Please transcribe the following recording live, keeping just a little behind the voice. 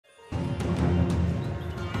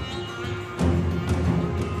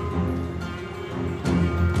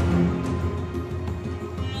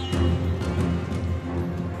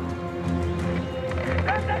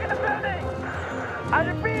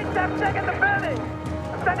taking the building!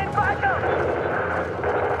 I'm sending backup!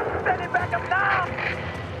 Sending backup now!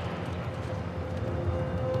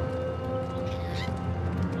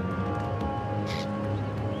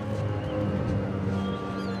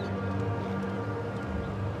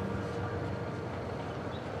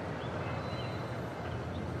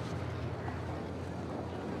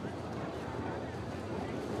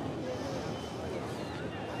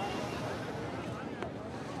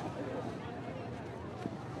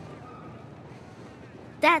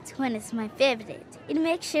 That's when it's my favorite. It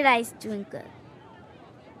makes sure it's doing good.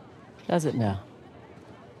 Does it now?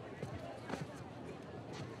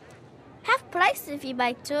 Half price if you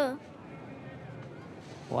buy two.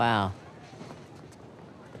 Wow.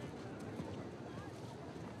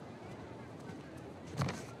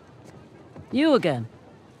 You again?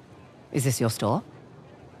 Is this your store?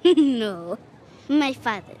 No, my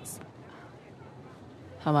father's.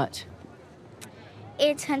 How much?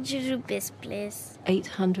 800 rupees, please.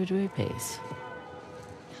 800 rupees.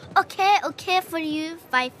 Okay for you,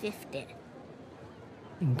 550.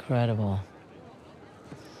 Incredible.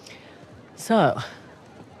 So,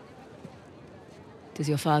 does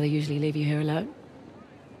your father usually leave you here alone?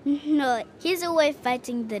 No, he's away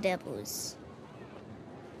fighting the devils.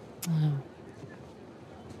 Oh.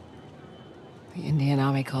 The Indian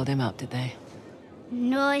army called him up, did they?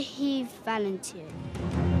 No, he volunteered.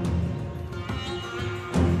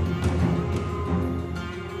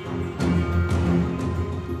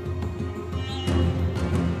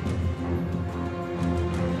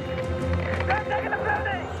 They're taking the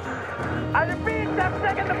building! I repeat, they're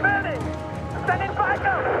taking the building! I'm sending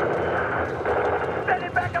backup!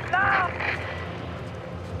 Sending backup now!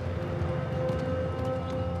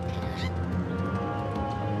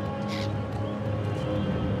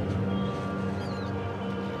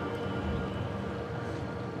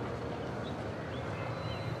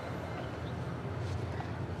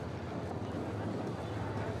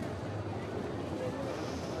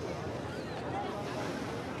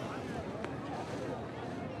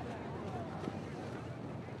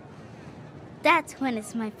 That's when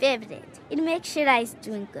it's my favorite. It makes sure it's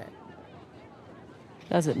doing good.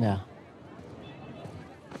 Does it now?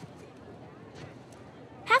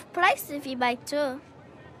 Half price if you buy two.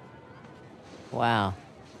 Wow.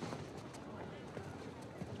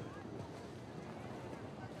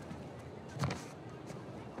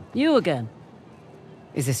 You again?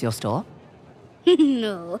 Is this your store?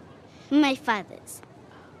 No, my father's.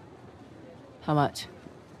 How much?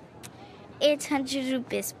 800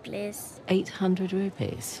 rupees, please. 800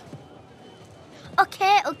 rupees.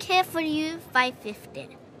 Okay for you,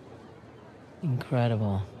 550.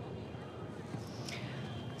 Incredible.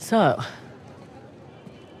 So,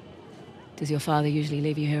 does your father usually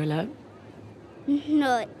leave you here alone?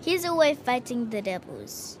 No, he's away fighting the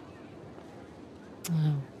devils.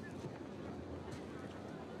 Oh.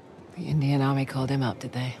 The Indian army called him up,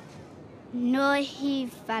 did they? No, he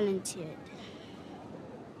volunteered.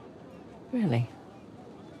 Really?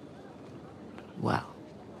 Well,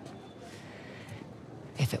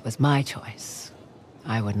 if it was my choice,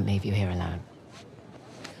 I wouldn't leave you here alone.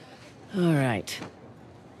 All right.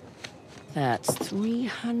 That's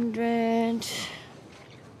 300.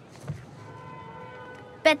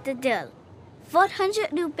 Bet the deal.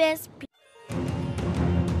 400 rupees, please.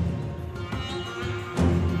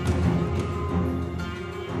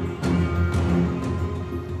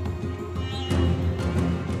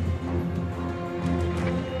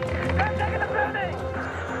 They're taking the building!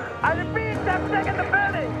 I repeat, they're taking the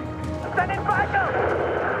building! I'm sending backup!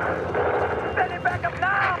 Sending backup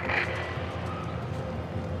now!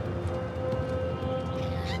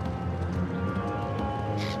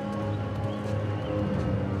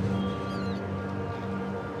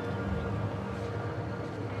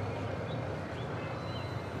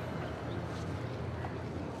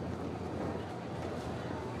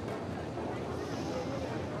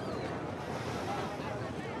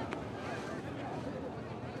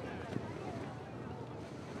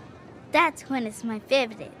 That's when it's my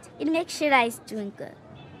favorite. It makes sure it's doing good.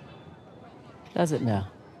 Does it now?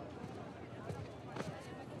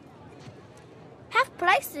 Half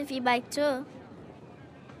price if you buy two.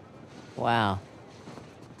 Wow.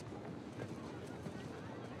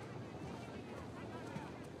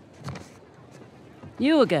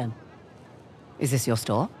 You again? Is this your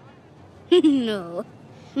store? No,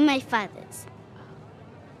 my father's.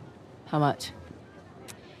 How much?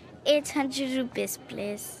 800 rupees,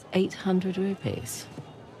 please. 800 rupees.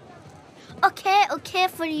 Okay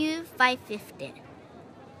for you, 550.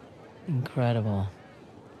 Incredible.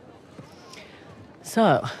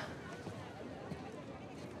 So,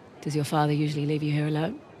 does your father usually leave you here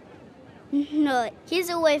alone? No, he's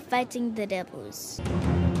away fighting the devils.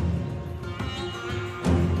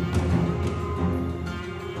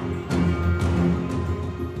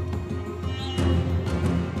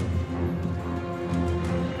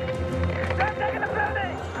 They're taking the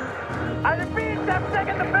building! I repeat, they're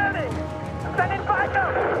taking the building! Sending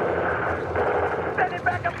backup! Sending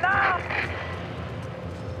backup now!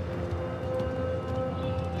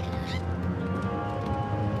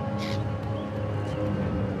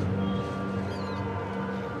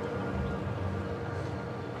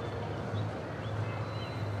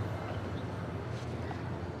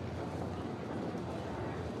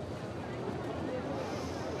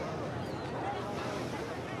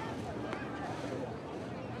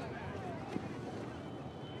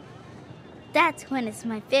 That one is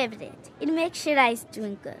my favorite. It makes sure I's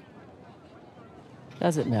doing good.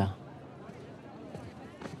 Does it now?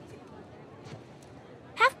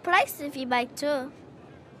 Half price if you buy two.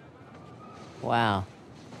 Wow.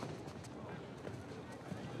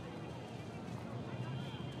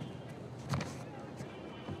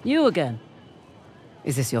 You again?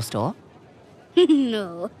 Is this your store?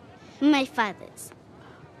 No, my father's.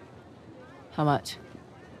 How much?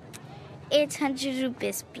 800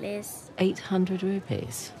 rupees, please. 800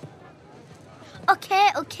 rupees.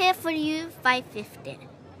 Okay, for you, 550.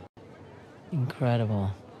 Incredible.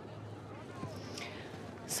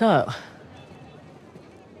 So,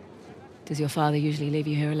 does your father usually leave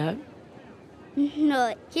you here alone?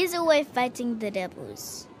 No, he's away fighting the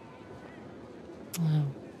devils. Oh.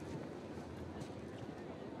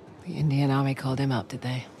 The Indian army called him up, did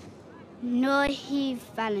they? No, he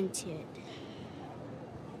volunteered.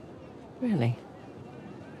 Really?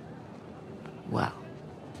 Well,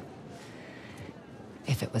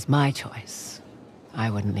 if it was my choice,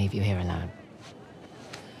 I wouldn't leave you here alone.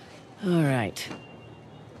 All right.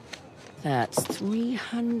 That's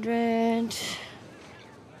 300.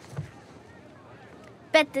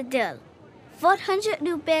 Better deal. 400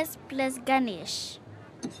 rupees plus Ganesh.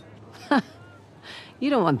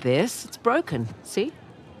 You don't want this. It's broken. See?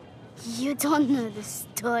 You don't know the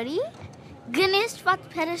story? Ganesh fought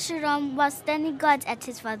Parashuram while standing guard at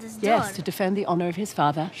his father's door. Yes, to defend the honor of his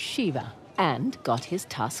father, Shiva, and got his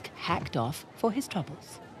tusk hacked off for his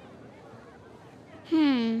troubles.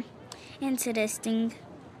 Interesting.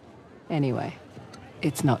 Anyway,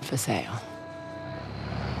 it's not for sale.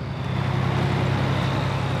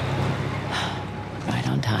 Right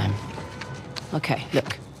on time. Okay,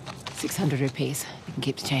 look. 600 rupees. You can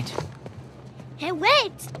keep the change. Hey,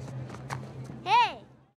 wait!